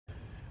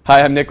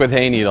Hi, I'm Nick with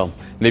Hayneedle,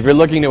 and if you're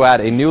looking to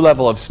add a new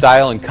level of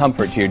style and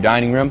comfort to your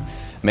dining room,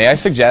 may I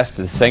suggest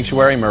the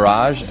Sanctuary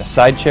Mirage, a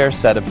side chair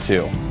set of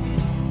 2.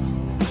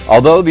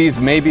 Although these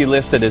may be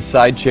listed as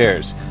side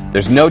chairs,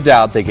 there's no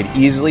doubt they could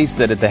easily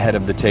sit at the head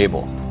of the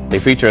table. They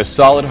feature a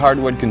solid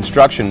hardwood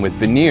construction with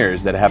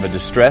veneers that have a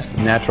distressed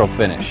natural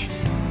finish.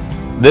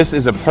 This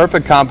is a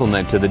perfect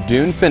complement to the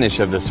Dune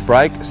finish of the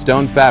Sprike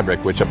stone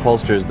fabric, which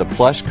upholsters the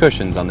plush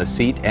cushions on the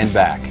seat and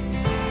back.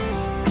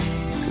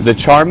 The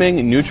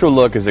charming, neutral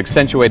look is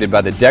accentuated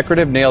by the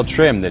decorative nail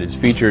trim that is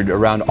featured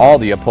around all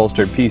the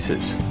upholstered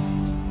pieces.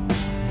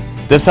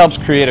 This helps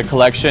create a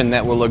collection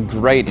that will look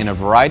great in a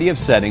variety of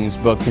settings,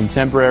 both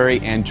contemporary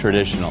and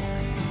traditional.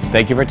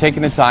 Thank you for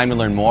taking the time to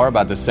learn more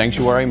about the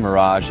Sanctuary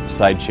Mirage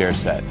side chair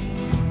set.